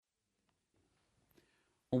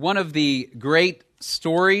One of the great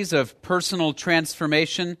stories of personal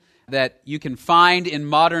transformation that you can find in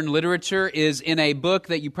modern literature is in a book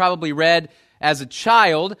that you probably read as a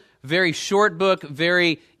child, very short book,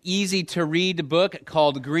 very easy to read book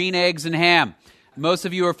called Green Eggs and Ham. Most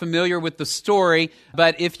of you are familiar with the story,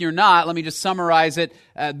 but if you're not, let me just summarize it.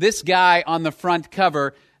 This guy on the front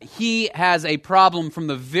cover, he has a problem from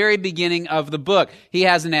the very beginning of the book. He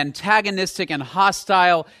has an antagonistic and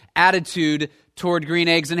hostile attitude toward green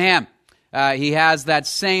eggs and ham. He has that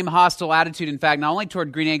same hostile attitude, in fact, not only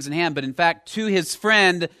toward green eggs and ham, but in fact to his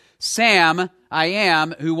friend Sam,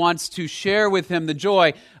 who wants to share with him the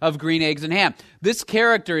joy of green eggs and ham. This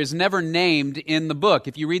character is never named in the book.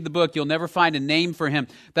 If you read the book, you'll never find a name for him.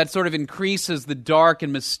 That sort of increases the dark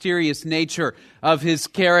and mysterious nature of his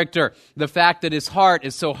character. The fact that his heart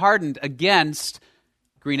is so hardened against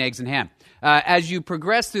green eggs and ham. As you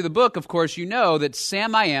progress through the book, of course, you know that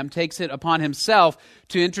Sam takes it upon himself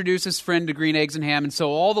to introduce his friend to green eggs and ham. And so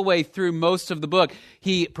all the way through most of the book,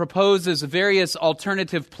 he proposes various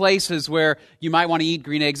alternative places where you might want to eat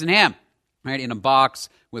green eggs and ham. Right? In a box,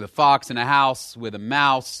 with a fox, in a house, with a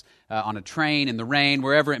mouse, on a train, in the rain,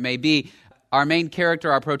 wherever it may be. Our main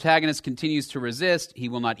character, our protagonist, continues to resist. He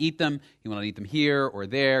will not eat them. He will not eat them here or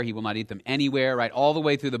there. He will not eat them anywhere, right? All the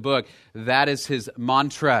way through the book, that is his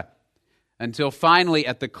mantra. Until finally,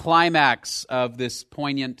 at the climax of this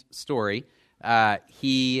poignant story,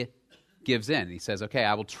 he gives in. He says, okay,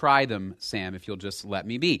 I will try them, Sam, if you'll just let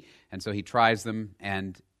me be. And so he tries them,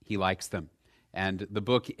 and he likes them. And the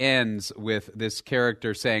book ends with this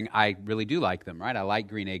character saying, I really do like them, right? I like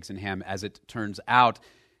green eggs and ham, as it turns out.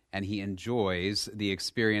 And he enjoys the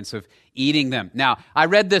experience of eating them. Now, I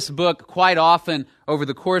read this book quite often over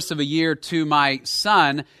the course of a year to my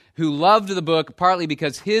son, who loved the book partly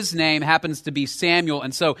because his name happens to be Samuel,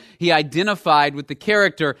 and so he identified with the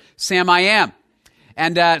character Sam.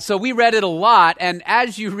 And so we read it a lot, and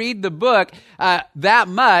as you read the book, that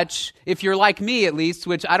much, if you're like me at least,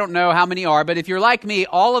 which I don't know how many are, but if you're like me,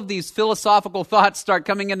 all of these philosophical thoughts start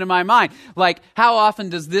coming into my mind. Like, how often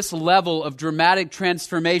does this level of dramatic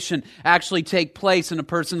transformation actually take place in a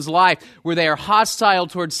person's life, where they are hostile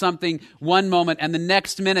towards something one moment, and the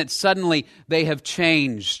next minute, suddenly, they have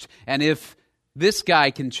changed? And if this guy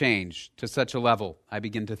can change to such a level, I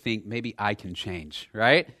begin to think, maybe I can change,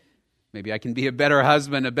 right? Maybe I can be a better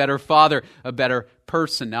husband, a better father, a better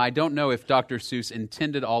person. Now, I don't know if Dr. Seuss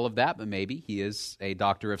intended all of that, but maybe he is a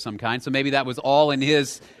doctor of some kind. So maybe that was all in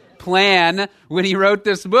his plan when he wrote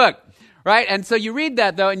this book, right? And so you read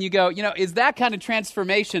that, though, and you go, is that kind of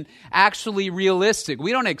transformation actually realistic?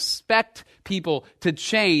 We don't expect people to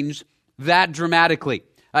change that dramatically.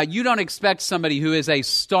 You don't expect somebody who is a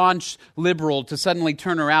staunch liberal to suddenly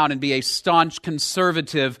turn around and be a staunch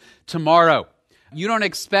conservative tomorrow. You don't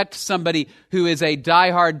expect somebody who is a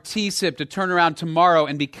diehard T-sip to turn around tomorrow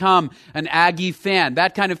and become an Aggie fan.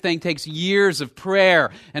 That kind of thing takes years of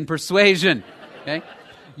prayer and persuasion. Okay?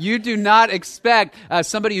 You do not expect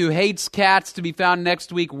somebody who hates cats to be found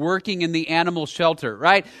next week working in the animal shelter,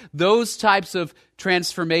 right? Those types of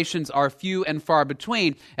transformations are few and far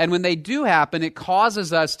between. And when they do happen, it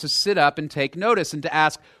causes us to sit up and take notice and to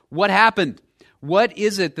ask, what happened? What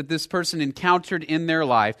is it that this person encountered in their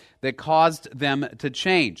life that caused them to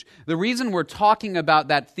change? The reason we're talking about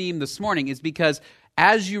that theme this morning is because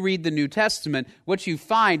as you read the New Testament, what you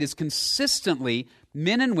find is consistently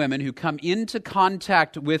men and women who come into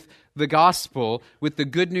contact with the gospel, with the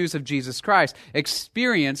good news of Jesus Christ,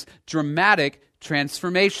 experience dramatic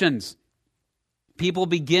transformations. People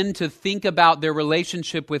begin to think about their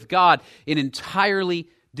relationship with God in entirely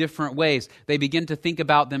different ways. They begin to think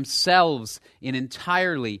about themselves in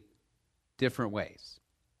entirely different ways.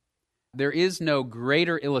 There is no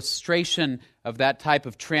greater illustration of that type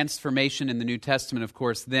of transformation in the New Testament, of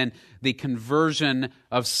course, than the conversion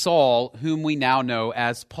of Saul, whom we now know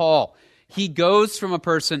as Paul. He goes from a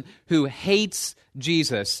person who hates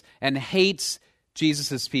Jesus and hates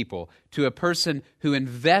Jesus' people to a person who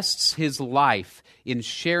invests his life in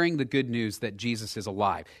sharing the good news that Jesus is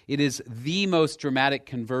alive. It is the most dramatic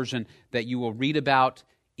conversion that you will read about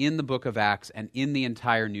in the book of Acts and in the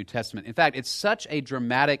entire New Testament. In fact, it's such a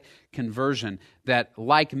dramatic conversion that,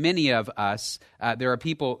 like many of us, there are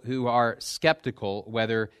people who are skeptical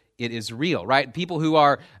whether it is real, right? People who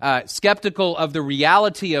are skeptical of the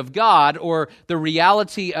reality of God or the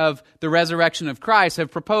reality of the resurrection of Christ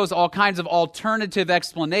have proposed all kinds of alternative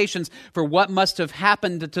explanations for what must have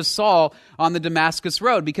happened to Saul on the Damascus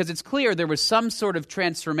Road, because it's clear there was some sort of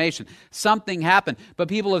transformation. Something happened. But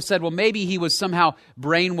people have said, well, maybe he was somehow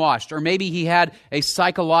brainwashed, or maybe he had a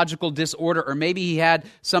psychological disorder, or maybe he had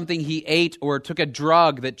something he ate or took a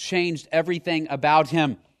drug that changed everything about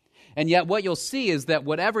him. And yet what you'll see is that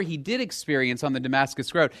whatever he did experience on the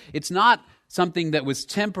Damascus Road, it's not something that was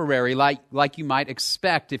temporary like you might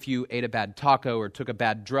expect if you ate a bad taco or took a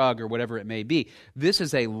bad drug or whatever it may be. This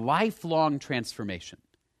is a lifelong transformation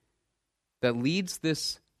that leads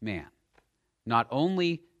this man not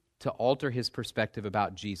only to alter his perspective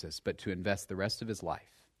about Jesus, but to invest the rest of his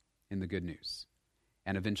life in the good news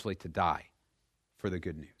and eventually to die for the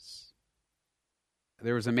good news.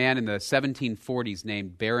 There was a man in the 1740s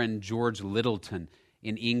named Baron George Lyttelton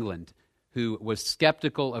in England who was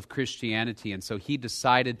skeptical of Christianity, and so he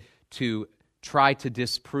decided to try to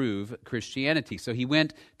disprove Christianity. So he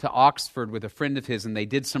went to Oxford with a friend of his, and they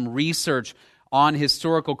did some research on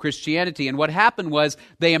historical Christianity. And what happened was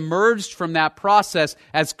they emerged from that process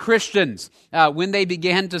as Christians. When they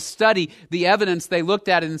began to study the evidence, they looked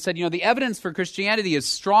at it and said, the evidence for Christianity is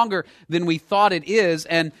stronger than we thought it is.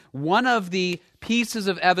 And one of the pieces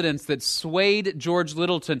of evidence that swayed George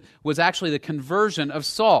Lyttelton was actually the conversion of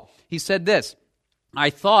Saul. He said this: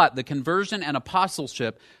 I thought the conversion and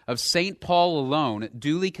apostleship of St. Paul alone,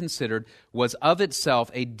 duly considered, was of itself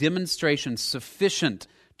a demonstration sufficient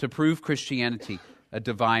to prove Christianity a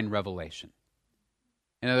divine revelation.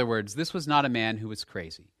 In other words, this was not a man who was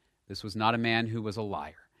crazy. This was not a man who was a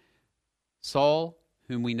liar. Saul,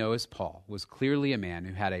 whom we know as Paul, was clearly a man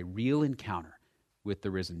who had a real encounter with the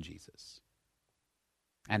risen Jesus.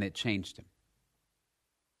 And it changed him.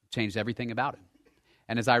 It changed everything about him.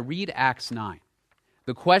 And as I read Acts 9,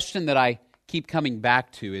 the question that I keep coming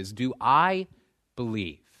back to is, do I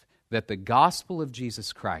believe that the gospel of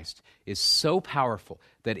Jesus Christ is so powerful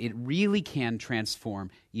that it really can transform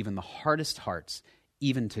even the hardest hearts,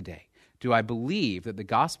 even today? Do I believe that the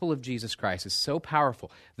gospel of Jesus Christ is so powerful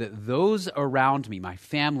that those around me, my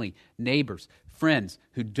family, neighbors, friends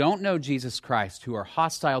who don't know Jesus Christ, who are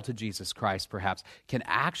hostile to Jesus Christ perhaps, can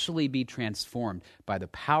actually be transformed by the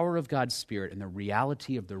power of God's Spirit and the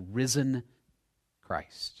reality of the risen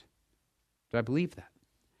Christ? Do I believe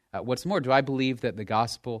that? What's more, do I believe that the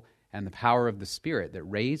gospel and the power of the Spirit that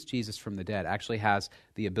raised Jesus from the dead actually has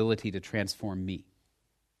the ability to transform me?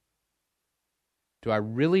 Do I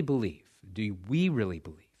really believe, do we really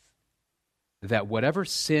believe, that whatever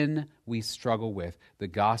sin we struggle with, the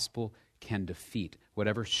gospel can defeat?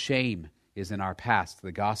 Whatever shame is in our past,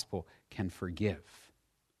 the gospel can forgive.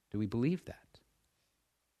 Do we believe that?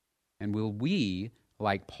 And will we,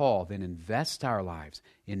 like Paul, then invest our lives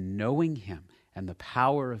in knowing him and the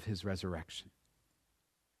power of his resurrection,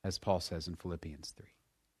 as Paul says in Philippians 3,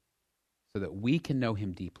 so that we can know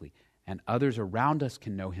him deeply and others around us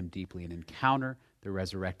can know him deeply and encounter the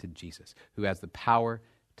resurrected Jesus, who has the power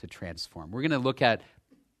to transform. We're going to look at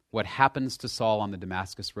what happens to Saul on the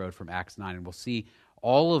Damascus Road from Acts 9, and we'll see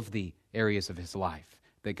all of the areas of his life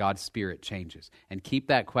that God's Spirit changes. And keep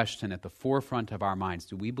that question at the forefront of our minds.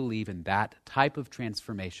 Do we believe in that type of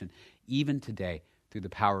transformation even today through the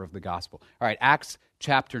power of the gospel? All right, Acts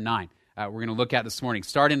chapter 9. We're going to look at this morning.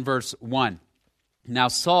 Start in verse 1. Now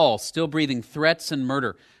Saul, still breathing threats and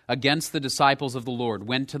murder against the disciples of the Lord,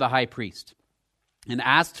 went to the high priest and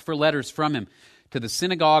asked for letters from him to the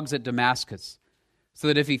synagogues at Damascus, so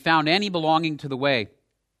that if he found any belonging to the way,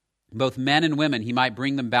 both men and women, he might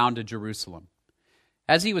bring them bound to Jerusalem.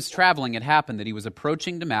 As he was traveling, it happened that he was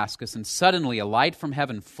approaching Damascus, and suddenly a light from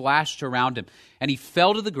heaven flashed around him, and he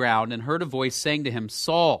fell to the ground and heard a voice saying to him,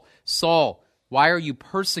 Saul, Saul, why are you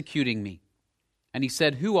persecuting me? And he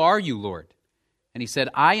said, Who are you, Lord? And he said,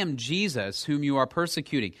 I am Jesus, whom you are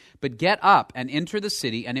persecuting. But get up and enter the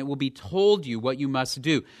city, and it will be told you what you must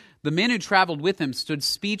do. The men who traveled with him stood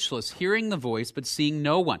speechless, hearing the voice, but seeing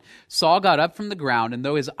no one. Saul got up from the ground, and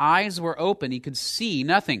though his eyes were open, he could see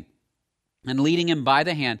nothing. And leading him by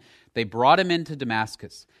the hand, they brought him into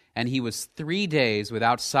Damascus. And he was 3 days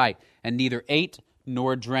without sight, and neither ate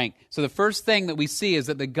nor drank. So the first thing that we see is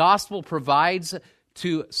that the gospel provides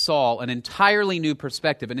to Saul an entirely new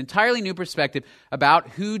perspective about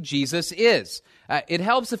who Jesus is. It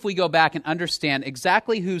helps if we go back and understand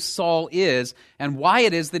exactly who Saul is and why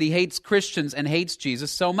it is that he hates Christians and hates Jesus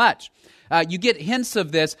so much. You get hints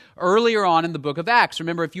of this earlier on in the book of Acts.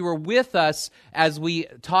 Remember, if you were with us as we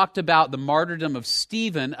talked about the martyrdom of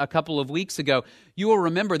Stephen a couple of weeks ago, you will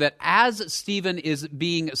remember that as Stephen is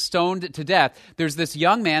being stoned to death, there's this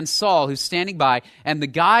young man, Saul, who's standing by, and the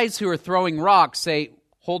guys who are throwing rocks say,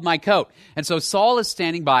 "Hold my coat." And so Saul is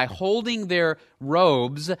standing by, holding their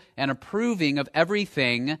robes and approving of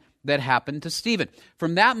everything that happened to Stephen.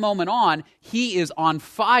 From that moment on, he is on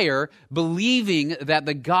fire, believing that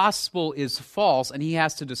the gospel is false, and he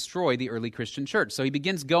has to destroy the early Christian church. So he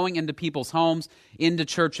begins going into people's homes, into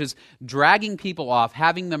churches, dragging people off,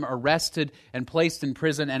 having them arrested and placed in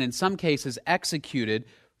prison, and in some cases executed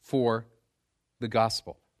for the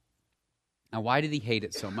gospel. Now, why did he hate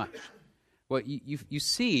it so much? Well, you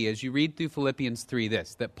see as you read through Philippians 3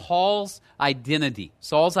 that Saul's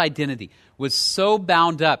identity was so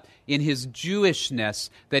bound up in his Jewishness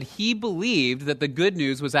that he believed that the good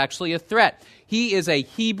news was actually a threat. He is a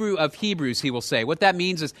Hebrew of Hebrews, he will say. What that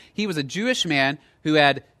means is he was a Jewish man who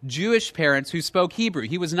had Jewish parents who spoke Hebrew.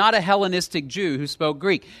 He was not a Hellenistic Jew who spoke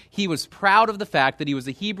Greek. He was proud of the fact that he was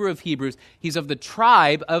a Hebrew of Hebrews. He's of the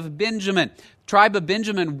tribe of Benjamin. Tribe of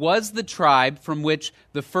Benjamin was the tribe from which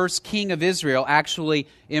the first king of Israel actually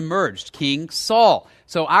emerged, King Saul.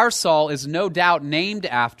 So our Saul is no doubt named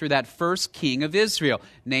after that first king of Israel,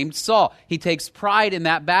 named Saul. He takes pride in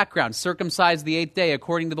that background, circumcised the 8th day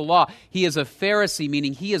according to the law. He is a Pharisee,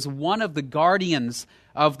 meaning he is one of the guardians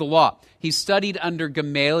of the law. He studied under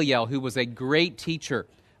Gamaliel, who was a great teacher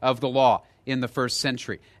of the law in the first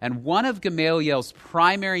century. And one of Gamaliel's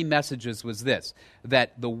primary messages was this,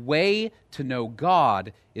 that the way to know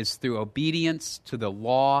God is through obedience to the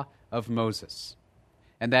law of Moses.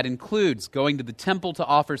 And that includes going to the temple to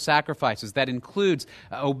offer sacrifices. That includes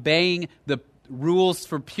obeying the rules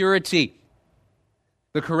for purity,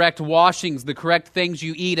 the correct washings, the correct things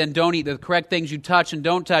you eat and don't eat, the correct things you touch and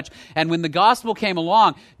don't touch. And when the gospel came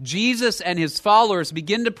along, Jesus and his followers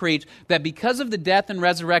begin to preach that because of the death and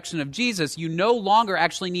resurrection of Jesus, you no longer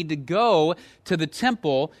actually need to go to the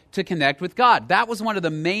temple to connect with God. That was one of the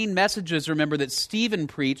main messages, remember, that Stephen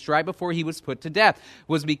preached right before he was put to death,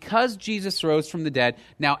 was because Jesus rose from the dead,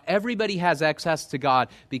 now everybody has access to God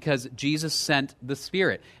because Jesus sent the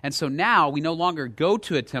Spirit. And so now we no longer go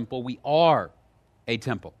to a temple, we are a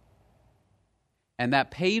temple. And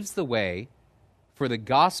that paves the way for the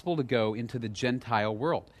gospel to go into the Gentile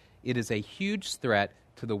world. It is a huge threat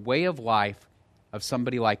to the way of life of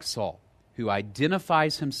somebody like Saul, who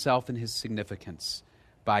identifies himself and his significance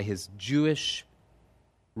by his Jewish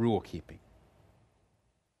rule keeping.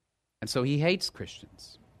 And so he hates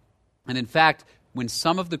Christians. And in fact, when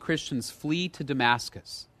some of the Christians flee to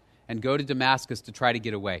Damascus and go to Damascus to try to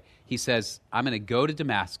get away, he says, I'm going to go to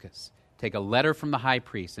Damascus, take a letter from the high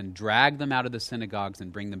priest, and drag them out of the synagogues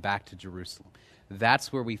and bring them back to Jerusalem.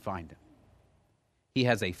 That's where we find him. He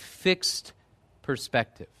has a fixed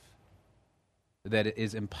perspective that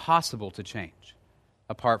is impossible to change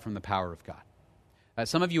apart from the power of God.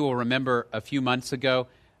 Some of you will remember a few months ago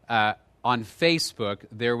on Facebook,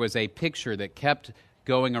 there was a picture that kept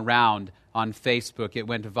going around on Facebook. It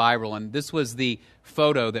went viral, and this was the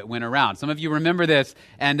photo that went around. Some of you remember this,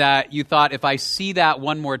 and you thought, if I see that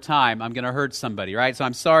one more time, I'm going to hurt somebody, right? So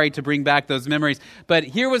I'm sorry to bring back those memories. But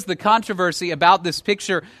here was the controversy about this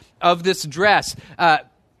picture of this dress.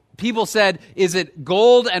 People said, is it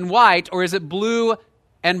gold and white, or is it blue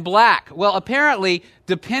and black? Well, apparently,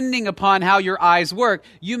 depending upon how your eyes work,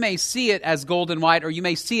 you may see it as gold and white, or you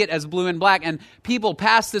may see it as blue and black. And people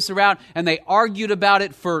passed this around, and they argued about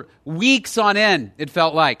it for weeks on end, it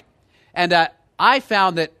felt like. And I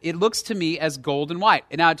found that it looks to me as gold and white.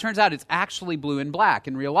 And now it turns out it's actually blue and black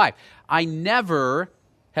in real life. I never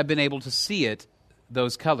have been able to see it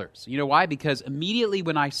those colors. You know why? Because immediately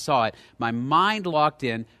when I saw it, my mind locked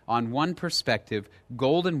in on one perspective,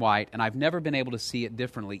 gold and white, and I've never been able to see it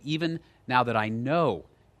differently, even now that I know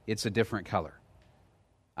it's a different color.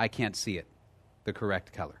 I can't see it the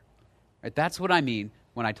correct color. Right? That's what I mean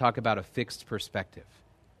when I talk about a fixed perspective.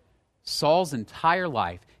 Saul's entire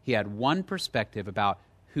life, he had one perspective about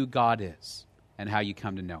who God is and how you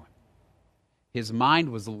come to know him. His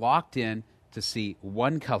mind was locked in to see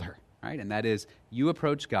one color, right? And that is, you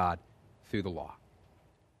approach God through the law.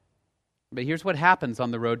 But here's what happens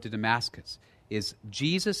on the road to Damascus, is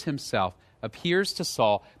Jesus himself appears to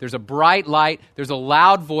Saul. There's a bright light, there's a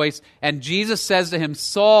loud voice, and Jesus says to him,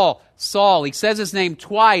 Saul, Saul. He says his name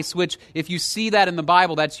twice, which if you see that in the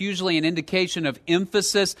Bible, that's usually an indication of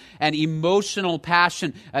emphasis and emotional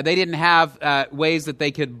passion. They didn't have ways that they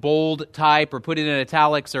could bold type or put it in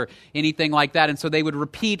italics or anything like that, and so they would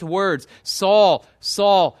repeat words. Saul,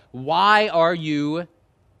 Saul, why are you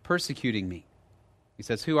persecuting me? He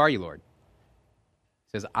says, who are you, Lord?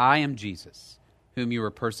 He says, I am Jesus, whom you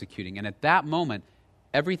are persecuting. And at that moment,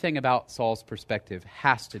 everything about Saul's perspective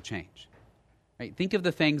has to change. Right? Think of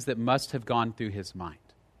the things that must have gone through his mind.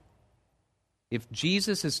 If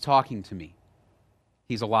Jesus is talking to me,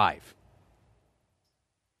 he's alive.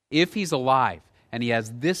 If he's alive and he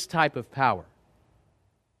has this type of power,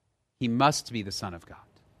 he must be the Son of God.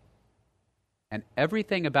 And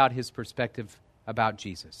everything about his perspective about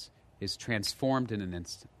Jesus is transformed in an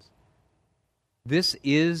instant. This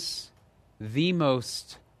is the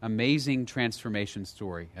most amazing transformation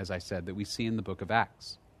story, as I said, that we see in the book of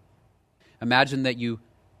Acts. Imagine that you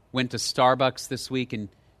went to Starbucks this week and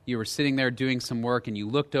you were sitting there doing some work and you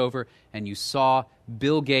looked over and you saw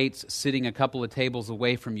Bill Gates sitting a couple of tables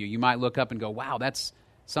away from you. You might look up and go, wow, that's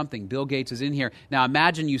something. Bill Gates is in here. Now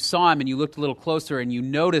imagine you saw him and you looked a little closer and you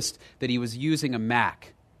noticed that he was using a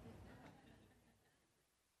Mac.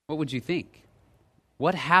 What would you think?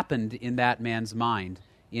 What happened in that man's mind,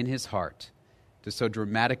 in his heart, to so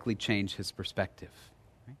dramatically change his perspective?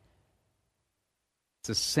 Right? It's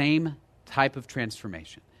the same type of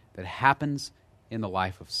transformation that happens in the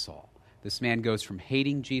life of Saul. This man goes from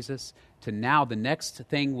hating Jesus to now the next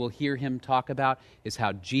thing we'll hear him talk about is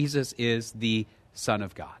how Jesus is the Son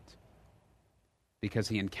of God, because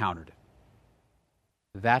he encountered him.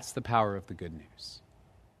 That's the power of the good news.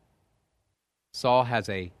 Saul has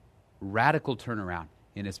a radical turnaround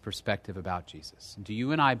in his perspective about Jesus. Do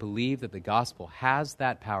you and I believe that the gospel has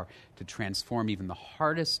that power to transform even the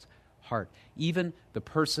hardest heart, even the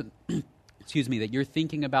person, that you're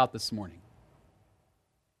thinking about this morning,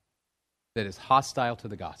 that is hostile to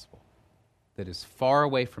the gospel, that is far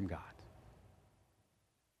away from God,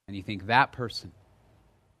 and you think that person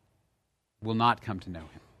will not come to know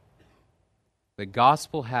him? The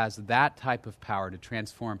gospel has that type of power to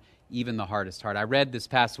transform even the hardest heart. I read this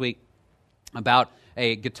past week about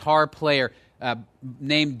a guitar player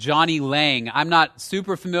named Johnny Lang. I'm not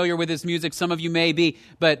super familiar with his music. Some of you may be.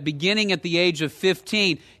 But beginning at the age of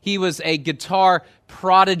 15, he was a guitar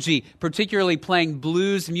prodigy, particularly playing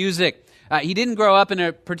blues music. He didn't grow up in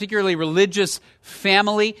a particularly religious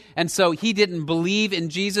family, and so he didn't believe in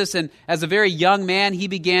Jesus. And as a very young man, he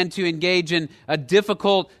began to engage in a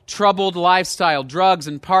difficult, troubled lifestyle, drugs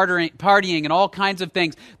and partying and all kinds of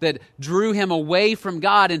things that drew him away from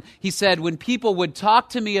God. And he said, when people would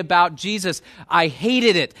talk to me about Jesus, I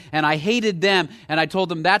hated it, and I hated them. And I told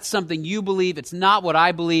them, that's something you believe. It's not what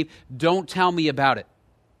I believe. Don't tell me about it.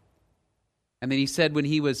 And then he said when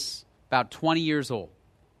he was about 20 years old,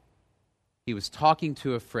 he was talking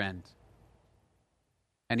to a friend,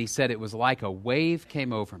 and he said, it was like a wave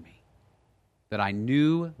came over me that I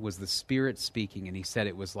knew was the Spirit speaking. And he said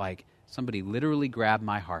it was like somebody literally grabbed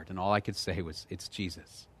my heart, and all I could say was, it's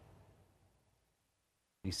Jesus.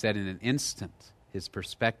 He said in an instant, his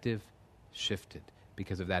perspective shifted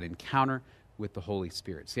because of that encounter with the Holy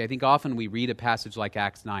Spirit. See, I think often we read a passage like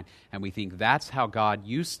Acts 9, and we think that's how God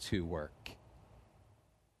used to work.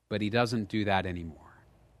 But he doesn't do that anymore.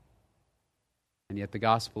 And yet the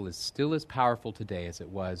gospel is still as powerful today as it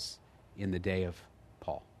was in the day of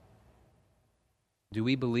Paul. Do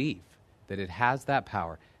we believe that it has that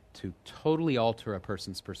power to totally alter a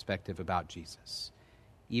person's perspective about Jesus,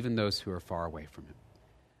 even those who are far away from him?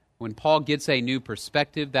 When Paul gets a new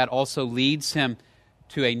perspective, that also leads him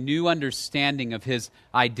to a new understanding of his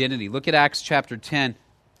identity. Look at Acts chapter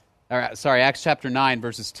 9,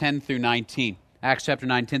 verses 10 through 19. Acts chapter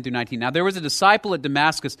 9, 10 through 19. Now there was a disciple at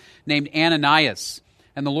Damascus named Ananias,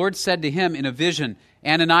 and the Lord said to him in a vision,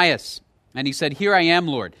 Ananias. And he said, Here I am,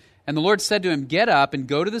 Lord. And the Lord said to him, Get up and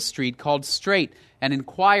go to the street called Straight, and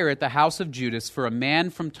inquire at the house of Judas for a man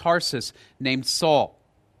from Tarsus named Saul.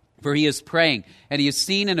 For he is praying, and he has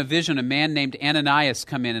seen in a vision a man named Ananias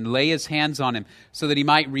come in and lay his hands on him, so that he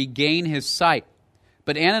might regain his sight.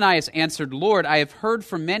 But Ananias answered, Lord, I have heard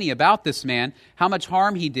from many about this man, how much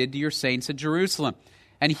harm he did to your saints at Jerusalem.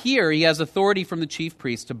 And here he has authority from the chief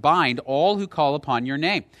priest to bind all who call upon your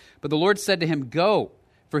name. But the Lord said to him, Go,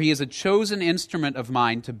 for he is a chosen instrument of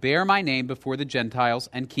mine to bear my name before the Gentiles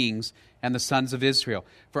and kings and the sons of Israel.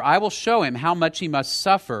 For I will show him how much he must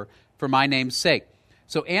suffer for my name's sake.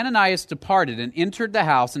 So Ananias departed and entered the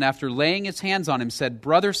house, and after laying his hands on him, said,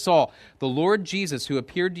 Brother Saul, the Lord Jesus, who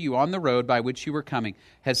appeared to you on the road by which you were coming,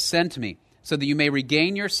 has sent me, so that you may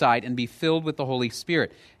regain your sight and be filled with the Holy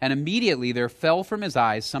Spirit. And immediately there fell from his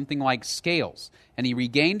eyes something like scales, and he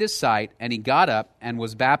regained his sight, and he got up and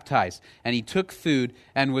was baptized, and he took food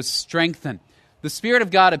and was strengthened. The Spirit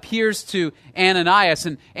of God appears to Ananias,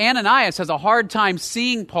 and Ananias has a hard time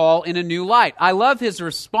seeing Paul in a new light. I love his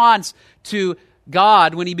response to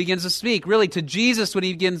God when he begins to speak, really to Jesus when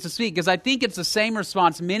he begins to speak, because I think it's the same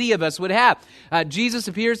response many of us would have. Jesus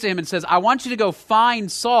appears to him and says, I want you to go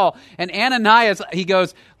find Saul. And Ananias, he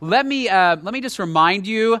goes, let me just remind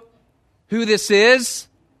you who this is.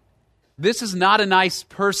 This is not a nice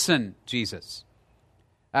person, Jesus.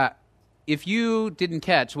 If you didn't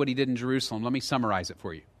catch what he did in Jerusalem, let me summarize it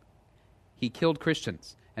for you. He killed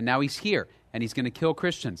Christians, and now he's here, and he's going to kill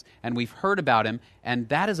Christians, and we've heard about him, and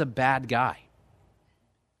that is a bad guy.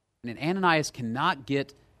 And Ananias cannot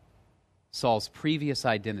get Saul's previous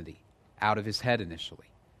identity out of his head initially.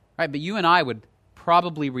 Right? But you and I would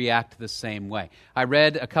probably react the same way. I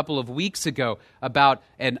read a couple of weeks ago about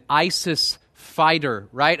an ISIS fighter,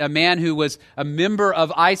 right? A man who was a member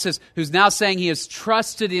of ISIS who's now saying he has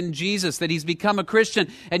trusted in Jesus, that he's become a Christian.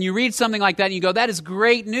 And you read something like that and you go, that is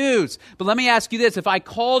great news. But let me ask you this. If I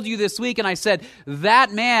called you this week and I said,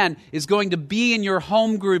 that man is going to be in your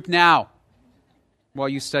home group now while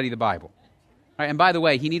you study the Bible. All right, and by the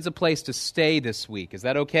way, he needs a place to stay this week. Is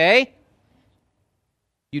that okay?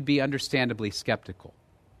 You'd be understandably skeptical.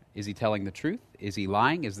 Is he telling the truth? Is he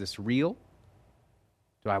lying? Is this real?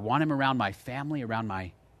 Do I want him around my family, around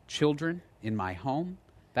my children, in my home?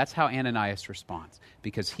 That's how Ananias responds,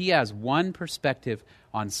 because he has one perspective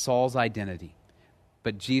on Saul's identity,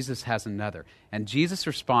 but Jesus has another. And Jesus'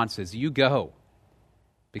 response is, you go,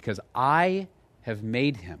 because I have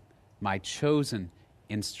made him my chosen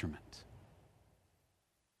instrument.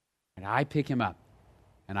 And I pick him up,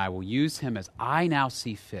 and I will use him as I now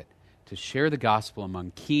see fit to share the gospel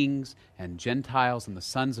among kings and Gentiles and the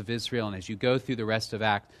sons of Israel. And as you go through the rest of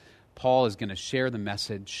Acts, Paul is going to share the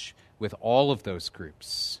message with all of those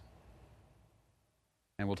groups.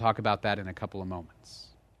 And we'll talk about that in a couple of moments.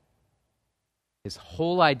 His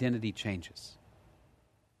whole identity changes.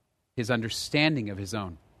 His understanding of his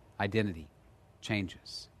own identity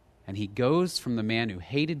changes. And he goes from the man who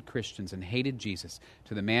hated Christians and hated Jesus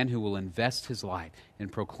to the man who will invest his life in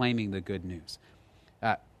proclaiming the good news.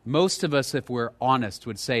 Most of us, if we're honest,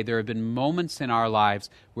 would say there have been moments in our lives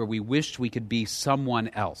where we wished we could be someone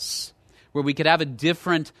else, where we could have a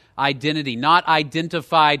different identity, not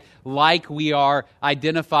identified like we are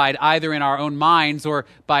identified either in our own minds or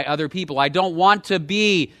by other people. I don't want to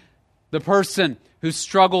be the person who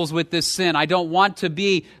struggles with this sin. I don't want to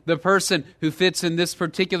be the person who fits in this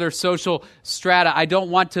particular social strata. I don't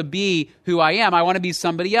want to be who I am. I want to be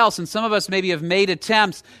somebody else. And some of us maybe have made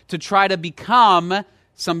attempts to try to become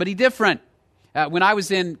somebody different. When I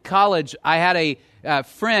was in college, I had a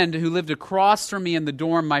friend who lived across from me in the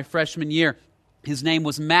dorm my freshman year. His name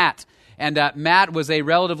was Matt. And Matt was a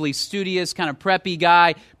relatively studious, kind of preppy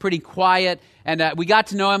guy, pretty quiet. And we got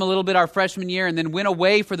to know him a little bit our freshman year and then went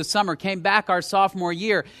away for the summer, came back our sophomore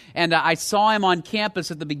year. And I saw him on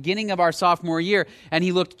campus at the beginning of our sophomore year, and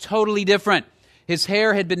he looked totally different. His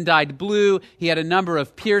hair had been dyed blue. He had a number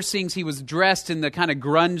of piercings. He was dressed in the kind of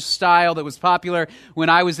grunge style that was popular when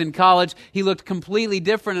I was in college. He looked completely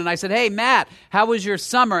different. And I said, hey, Matt, how was your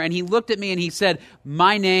summer? And he looked at me and he said,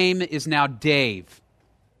 my name is now Dave.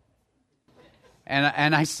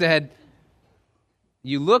 And I said,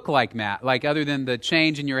 you look like Matt, like other than the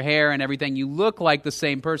change in your hair and everything, you look like the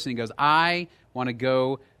same person. He goes, I want to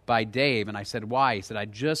go by Dave. And I said, why? He said, I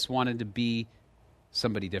just wanted to be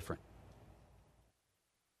somebody different.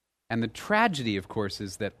 And the tragedy, of course,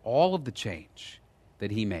 is that all of the change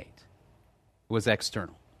that he made was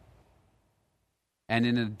external. And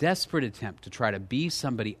in a desperate attempt to try to be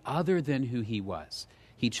somebody other than who he was,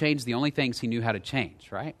 he changed the only things he knew how to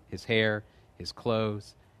change, right? His hair, his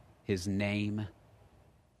clothes, his name.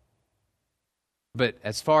 But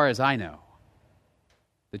as far as I know,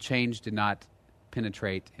 the change did not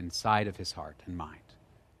penetrate inside of his heart and mind.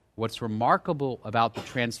 What's remarkable about the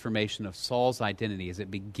transformation of Saul's identity is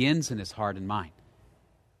it begins in his heart and mind,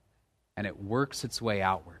 and it works its way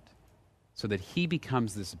outward so that he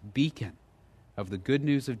becomes this beacon of the good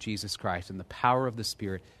news of Jesus Christ and the power of the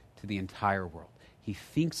Spirit to the entire world. He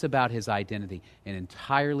thinks about his identity in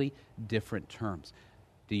entirely different terms.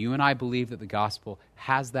 Do you and I believe that the gospel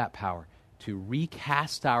has that power to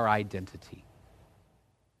recast our identity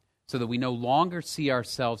so that we no longer see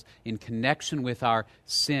ourselves in connection with our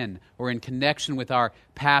sin or in connection with our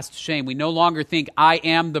past shame? We no longer think, I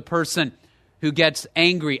am the person who gets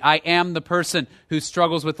angry. I am the person who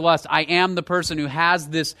struggles with lust. I am the person who has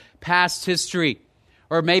this past history.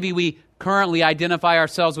 Or maybe we currently identify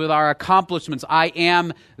ourselves with our accomplishments. I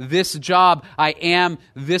am this job. I am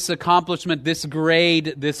this accomplishment, this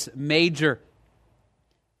grade, this major.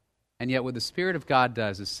 And yet what the Spirit of God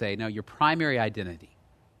does is say, no, your primary identity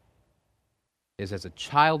is as a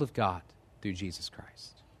child of God through Jesus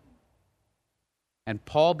Christ. And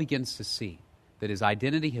Paul begins to see that his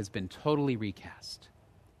identity has been totally recast.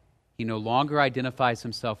 He no longer identifies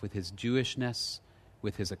himself with his Jewishness,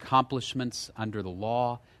 with his accomplishments under the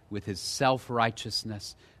law, with his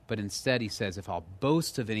self-righteousness, but instead he says, if I'll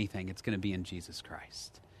boast of anything, it's going to be in Jesus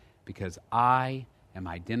Christ, because I am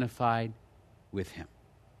identified with him.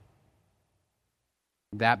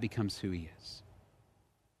 That becomes who he is.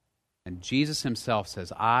 And Jesus himself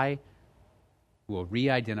says, I will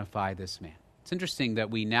re-identify this man. It's interesting that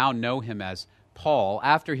we now know him as Paul.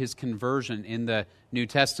 After his conversion in the New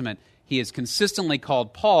Testament, he is consistently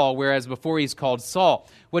called Paul, whereas before he's called Saul.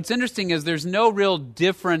 What's interesting is there's no real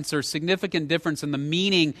difference or significant difference in the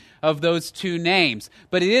meaning of those two names.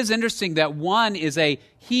 But it is interesting that one is a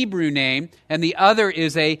Hebrew name and the other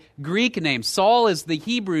is a Greek name. Saul is the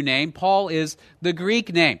Hebrew name, Paul is the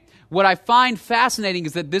Greek name. What I find fascinating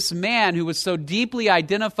is that this man who was so deeply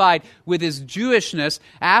identified with his Jewishness,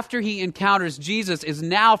 after he encounters Jesus, is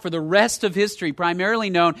now for the rest of history primarily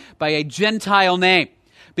known by a Gentile name,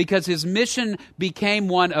 because his mission became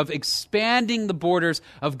one of expanding the borders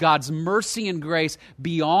of God's mercy and grace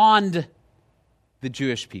beyond the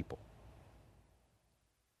Jewish people.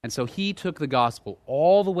 And so he took the gospel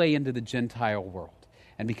all the way into the Gentile world.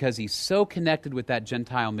 And because he's so connected with that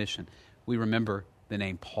Gentile mission, we remember the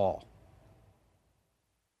name Paul,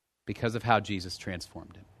 because of how Jesus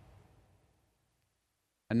transformed him.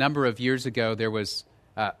 A number of years ago, there was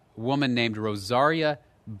a woman named Rosaria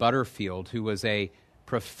Butterfield, who was a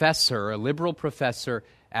professor, a liberal professor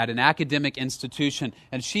at an academic institution,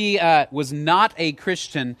 and she was not a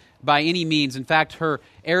Christian by any means. In fact, her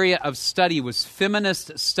area of study was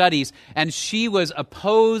feminist studies, and she was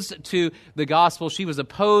opposed to the gospel. She was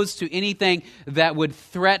opposed to anything that would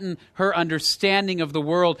threaten her understanding of the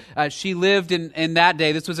world. She lived in that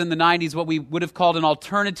day, this was in the 90s, what we would have called an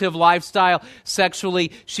alternative lifestyle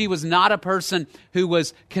sexually. She was not a person who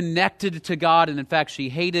was connected to God, and in fact, she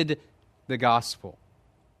hated the gospel.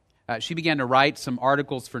 She began to write some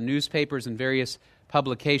articles for newspapers and various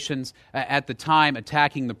publications at the time,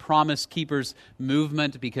 attacking the Promise Keepers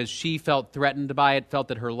movement because she felt threatened by it, felt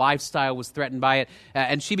that her lifestyle was threatened by it.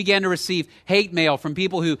 And she began to receive hate mail from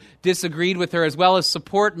people who disagreed with her, as well as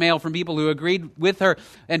support mail from people who agreed with her.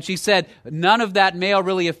 And she said, none of that mail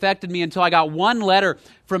really affected me until I got one letter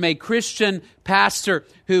from a Christian pastor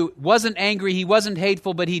who wasn't angry, he wasn't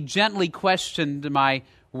hateful, but he gently questioned my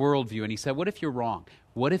worldview. And he said, what if you're wrong?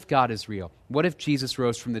 What if God is real? What if Jesus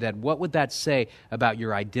rose from the dead? What would that say about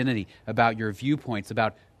your identity, about your viewpoints,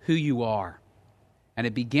 about who you are? And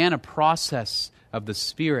it began a process of the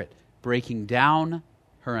Spirit breaking down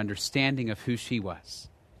her understanding of who she was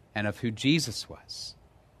and of who Jesus was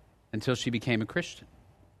until she became a Christian.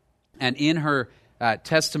 And in her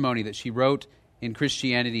testimony that she wrote in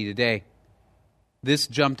Christianity Today, this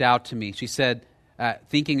jumped out to me. She said,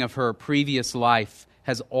 thinking of her previous life,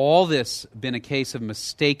 has all this been a case of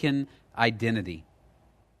mistaken identity?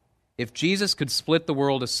 If Jesus could split the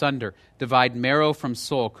world asunder, divide marrow from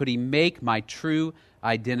soul, could he make my true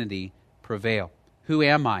identity prevail? Who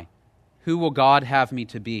am I? Who will God have me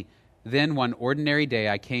to be? Then one ordinary day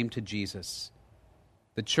I came to Jesus.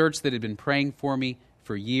 The church that had been praying for me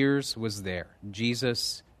for years was there.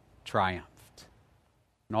 Jesus triumphed.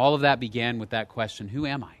 And all of that began with that question, who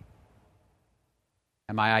am I?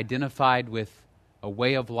 Am I identified with a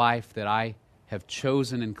way of life that I have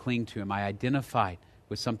chosen and cling to? Am I identified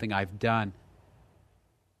with something I've done?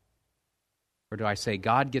 Or do I say,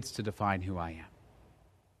 God gets to define who I am?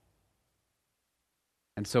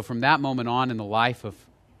 And so from that moment on in the life of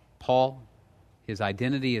Paul, his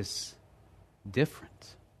identity is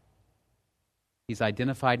different. He's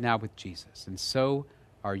identified now with Jesus. And so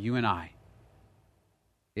are you and I,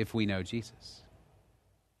 if we know Jesus.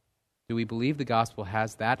 Do we believe the gospel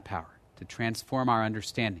has that power to transform our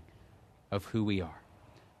understanding of who we are?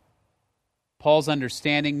 Paul's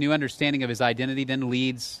new understanding of his identity then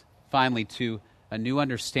leads finally to a new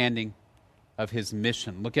understanding of his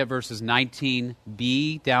mission. Look at verses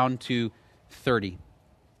 19b down to 30.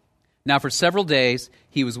 Now for several days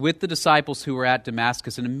he was with the disciples who were at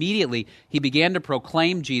Damascus, and immediately he began to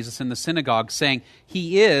proclaim Jesus in the synagogue, saying,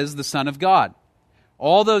 "He is the Son of God."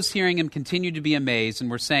 All those hearing him continued to be amazed and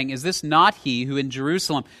were saying, "Is this not he who in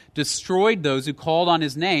Jerusalem destroyed those who called on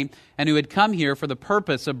his name and who had come here for the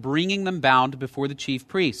purpose of bringing them bound before the chief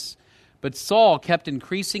priests?" But Saul kept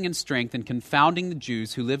increasing in strength and confounding the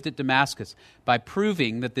Jews who lived at Damascus by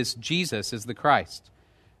proving that this Jesus is the Christ.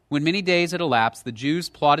 When many days had elapsed, the Jews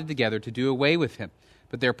plotted together to do away with him,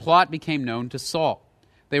 but their plot became known to Saul.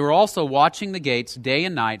 They were also watching the gates day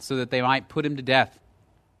and night so that they might put him to death.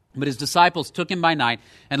 But his disciples took him by night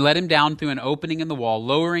and let him down through an opening in the wall,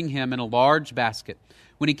 lowering him in a large basket.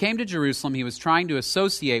 When he came to Jerusalem, he was trying to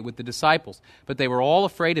associate with the disciples, but they were all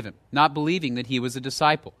afraid of him, not believing that he was a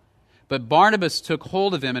disciple. But Barnabas took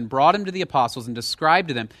hold of him and brought him to the apostles and described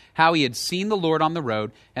to them how he had seen the Lord on the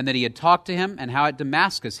road and that he had talked to him and how at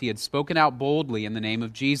Damascus he had spoken out boldly in the name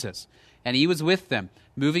of Jesus. And he was with them,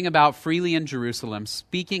 moving about freely in Jerusalem,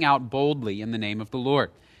 speaking out boldly in the name of the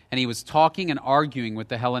Lord. And he was talking and arguing with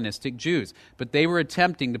the Hellenistic Jews, but they were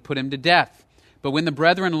attempting to put him to death. But when the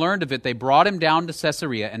brethren learned of it, they brought him down to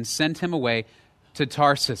Caesarea and sent him away to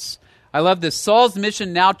Tarsus. I love this. Saul's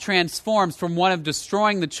mission now transforms from one of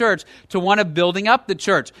destroying the church to one of building up the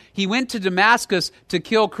church. He went to Damascus to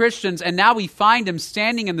kill Christians, and now we find him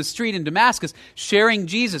standing in the street in Damascus sharing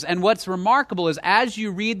Jesus. And what's remarkable is as you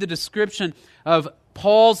read the description of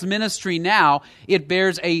Paul's ministry now, it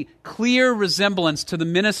bears a clear resemblance to the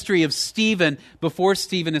ministry of Stephen before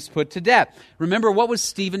Stephen is put to death. Remember, what was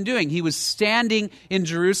Stephen doing? He was standing in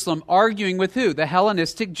Jerusalem arguing with who? The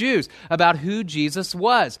Hellenistic Jews about who Jesus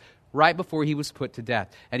was, right before he was put to death.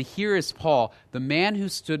 And here is Paul, the man who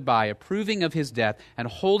stood by, approving of his death and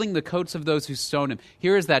holding the coats of those who stoned him.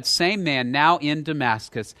 Here is that same man now in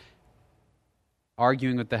Damascus,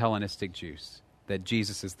 arguing with the Hellenistic Jews that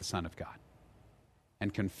Jesus is the Son of God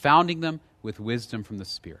and confounding them with wisdom from the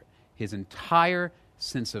Spirit. His entire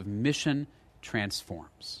sense of mission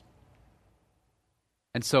transforms.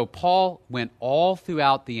 And so Paul went all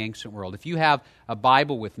throughout the ancient world. If you have a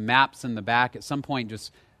Bible with maps in the back, at some point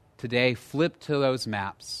just today, flip to those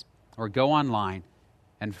maps or go online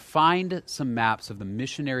and find some maps of the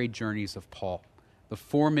missionary journeys of Paul, the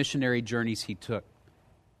 4 missionary journeys he took,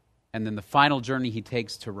 and then the final journey he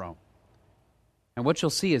takes to Rome. And what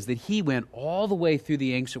you'll see is that he went all the way through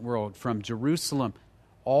the ancient world, from Jerusalem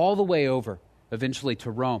all the way over, eventually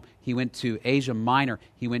to Rome. He went to Asia Minor.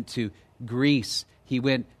 He went to Greece. He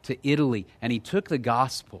went to Italy. And he took the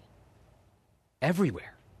gospel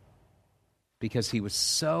everywhere because he was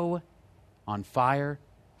so on fire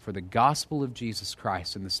for the gospel of Jesus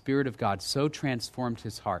Christ, and the Spirit of God so transformed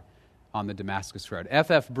his heart on the Damascus Road.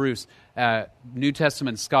 F.F. Bruce, New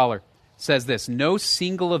Testament scholar, says this: no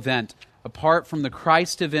single event apart from the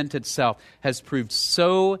Christ event itself has proved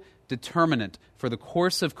so determinant for the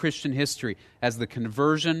course of Christian history as the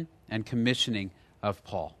conversion and commissioning of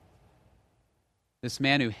Paul. This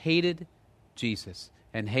man who hated Jesus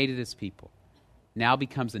and hated his people now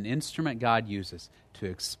becomes an instrument God uses to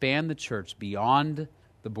expand the church beyond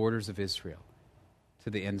the borders of Israel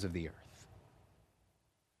to the ends of the earth.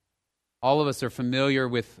 All of us are familiar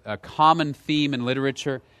with a common theme in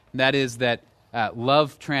literature, and that is that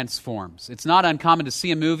love transforms. It's not uncommon to see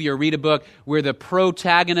a movie or read a book where the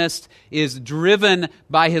protagonist is driven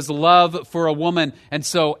by his love for a woman, and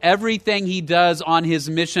so everything he does on his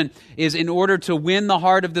mission is in order to win the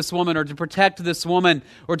heart of this woman or to protect this woman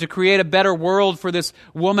or to create a better world for this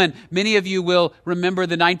woman. Many of you will remember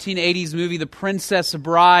the 1980s movie The Princess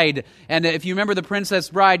Bride, and if you remember The Princess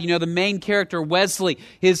Bride, you know the main character, Wesley,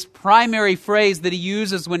 his primary phrase that he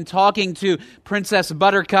uses when talking to Princess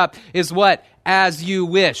Buttercup is what? As you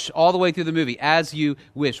wish, all the way through the movie. As you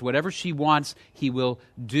wish. Whatever she wants, he will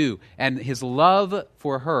do. And his love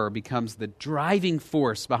for her becomes the driving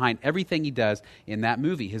force behind everything he does in that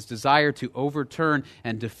movie. His desire to overturn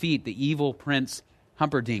and defeat the evil Prince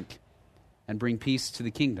Humperdinck and bring peace to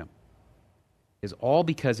the kingdom is all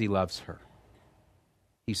because he loves her.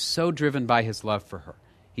 He's so driven by his love for her,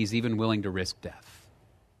 he's even willing to risk death.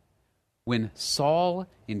 When Saul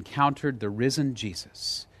encountered the risen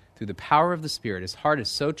Jesus, through the power of the Spirit, his heart is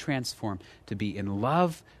so transformed to be in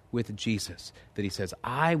love with Jesus that he says,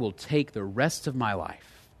 I will take the rest of my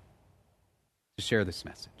life to share this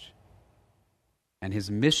message. And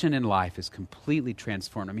his mission in life is completely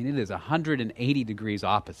transformed. I mean, it is 180 degrees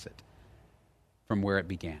opposite from where it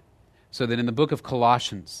began. So that in the book of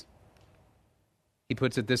Colossians, he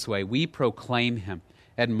puts it this way: we proclaim him,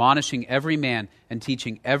 admonishing every man and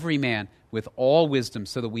teaching every man with all wisdom,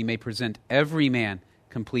 so that we may present every man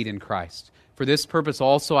complete in Christ. For this purpose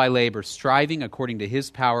also I labor, striving according to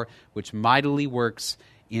his power, which mightily works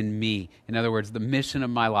in me. In other words, the mission of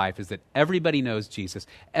my life is that everybody knows Jesus,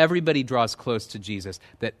 everybody draws close to Jesus,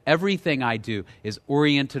 that everything I do is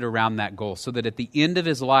oriented around that goal, so that at the end of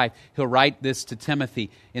his life, he'll write this to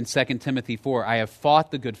Timothy in 2 Timothy 4, I have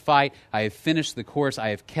fought the good fight, I have finished the course, I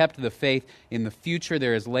have kept the faith. In the future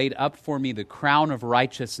there is laid up for me the crown of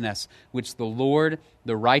righteousness, which the Lord,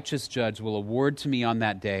 the righteous judge, will award to me on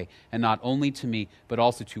that day, and not only to me, but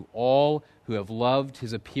also to all who have loved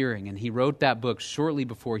his appearing. And he wrote that book shortly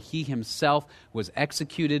before he himself was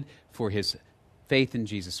executed for his faith in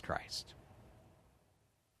Jesus Christ.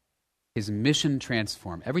 His mission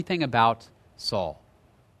transformed. Everything about Saul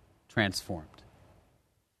transformed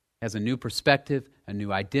has a new perspective, a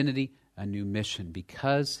new identity, a new mission,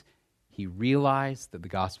 because he realized that the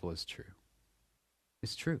gospel is true.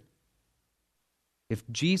 It's true. If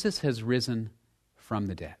Jesus has risen from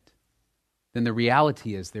the dead, then the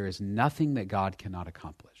reality is there is nothing that God cannot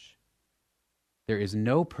accomplish. There is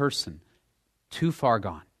no person too far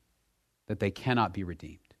gone that they cannot be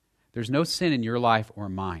redeemed. There's no sin in your life or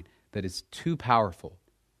mine that is too powerful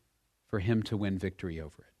for him to win victory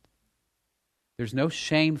over it. There's no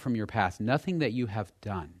shame from your past, nothing that you have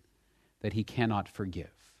done that he cannot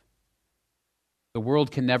forgive. The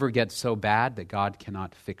world can never get so bad that God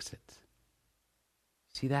cannot fix it.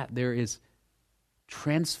 See that? There is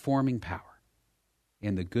transforming power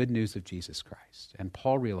in the good news of Jesus Christ. And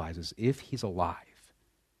Paul realizes if he's alive,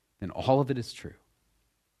 then all of it is true.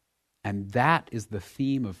 And that is the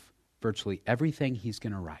theme of virtually everything he's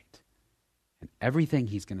going to write and everything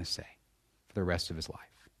he's going to say for the rest of his life.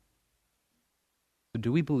 So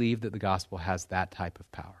do we believe that the gospel has that type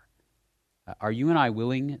of power? Are you and I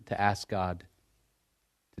willing to ask God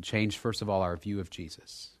to change, first of all, our view of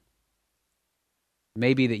Jesus?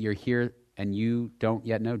 Maybe that you're here and you don't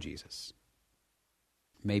yet know Jesus.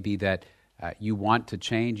 Maybe that you want to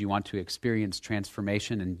change, you want to experience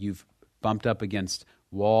transformation, and you've bumped up against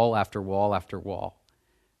wall after wall after wall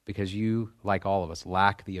because you, like all of us,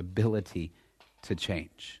 lack the ability to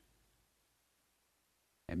change.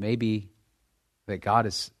 It may be that God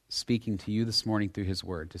is speaking to you this morning through his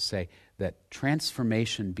word to say that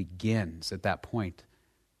transformation begins at that point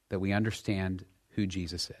that we understand who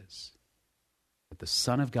Jesus is. That the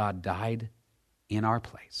Son of God died in our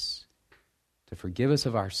place to forgive us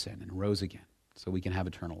of our sin and rose again so we can have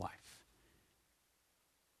eternal life.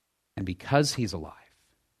 And because he's alive,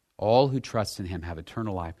 all who trust in him have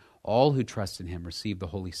eternal life. All who trust in him receive the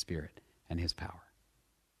Holy Spirit and his power.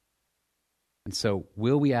 And so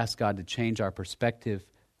will we ask God to change our perspective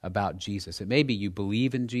about Jesus? It may be you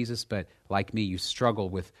believe in Jesus, but like me, you struggle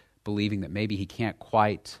with believing that maybe he can't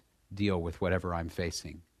quite deal with whatever I'm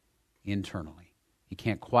facing internally. He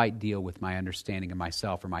can't quite deal with my understanding of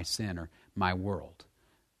myself or my sin or my world.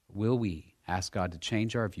 Will we ask God to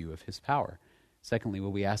change our view of his power? Secondly,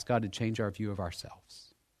 will we ask God to change our view of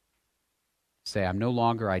ourselves? Say, I'm no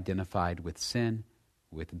longer identified with sin,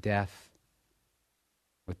 with death,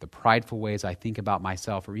 with the prideful ways I think about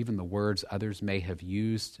myself, or even the words others may have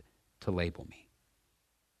used to label me.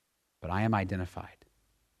 But I am identified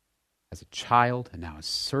as a child and now a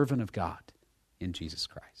servant of God in Jesus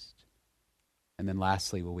Christ. And then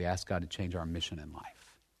lastly, will we ask God to change our mission in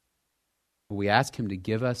life? Will we ask him to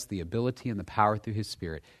give us the ability and the power through his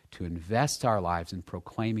Spirit to invest our lives in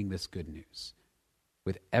proclaiming this good news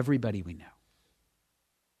with everybody we know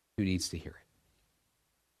who needs to hear it?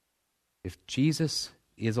 If Jesus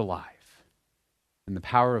is alive, then the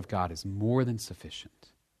power of God is more than sufficient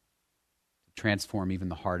to transform even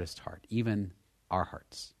the hardest heart, even our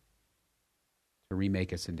hearts, to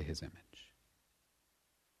remake us into his image.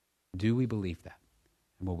 Do we believe that?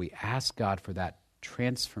 And will we ask God for that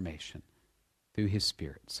transformation through his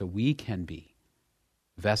Spirit so we can be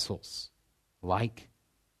vessels like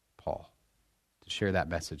Paul to share that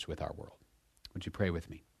message with our world? Would you pray with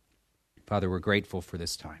me? Father, we're grateful for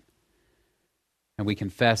this time. And we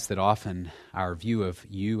confess that often our view of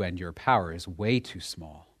you and your power is way too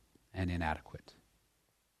small and inadequate.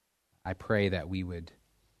 I pray that we would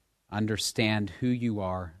understand who you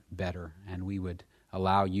are better, and we would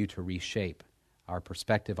allow you to reshape our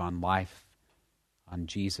perspective on life, on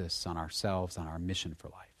Jesus, on ourselves, on our mission for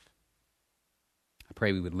life. I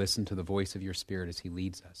pray we would listen to the voice of your Spirit as he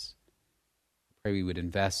leads us. I pray we would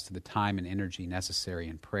invest the time and energy necessary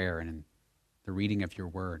in prayer and in the reading of your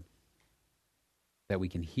word, that we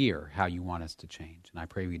can hear how you want us to change. And I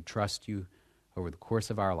pray we'd trust you over the course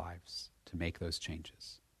of our lives to make those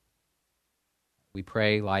changes. We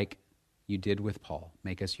pray like you did with Paul,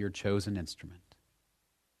 make us your chosen instrument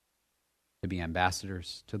to be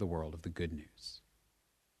ambassadors to the world of the good news.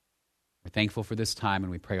 We're thankful for this time,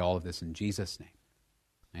 and we pray all of this in Jesus' name.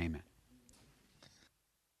 Amen.